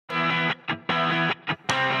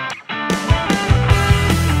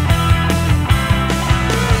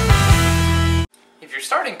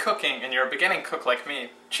starting cooking and you're a beginning cook like me,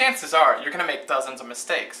 chances are you're going to make dozens of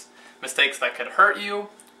mistakes. Mistakes that could hurt you,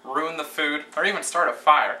 ruin the food, or even start a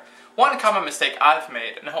fire. One common mistake I've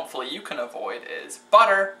made, and hopefully you can avoid, is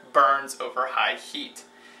butter burns over high heat.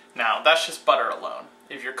 Now, that's just butter alone.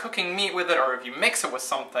 If you're cooking meat with it or if you mix it with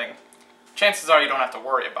something, chances are you don't have to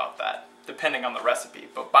worry about that, depending on the recipe.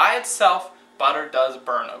 But by itself, butter does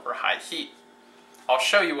burn over high heat. I'll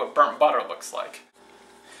show you what burnt butter looks like.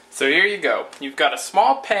 So here you go. You've got a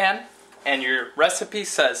small pan, and your recipe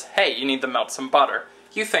says, hey, you need to melt some butter.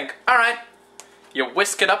 You think, alright. You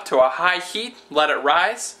whisk it up to a high heat, let it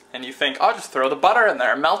rise, and you think, I'll just throw the butter in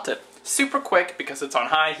there and melt it. Super quick because it's on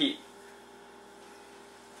high heat.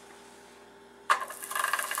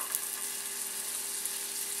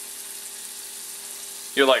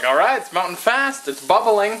 You're like, alright, it's melting fast, it's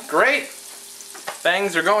bubbling, great.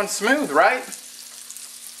 Things are going smooth, right?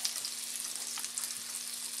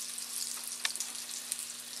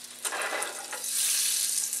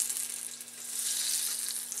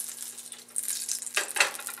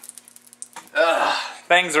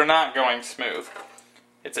 Things are not going smooth.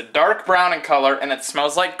 It's a dark brown in color and it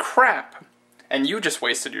smells like crap. And you just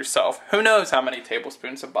wasted yourself who knows how many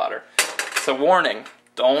tablespoons of butter. So warning,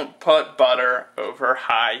 don't put butter over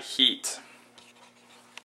high heat.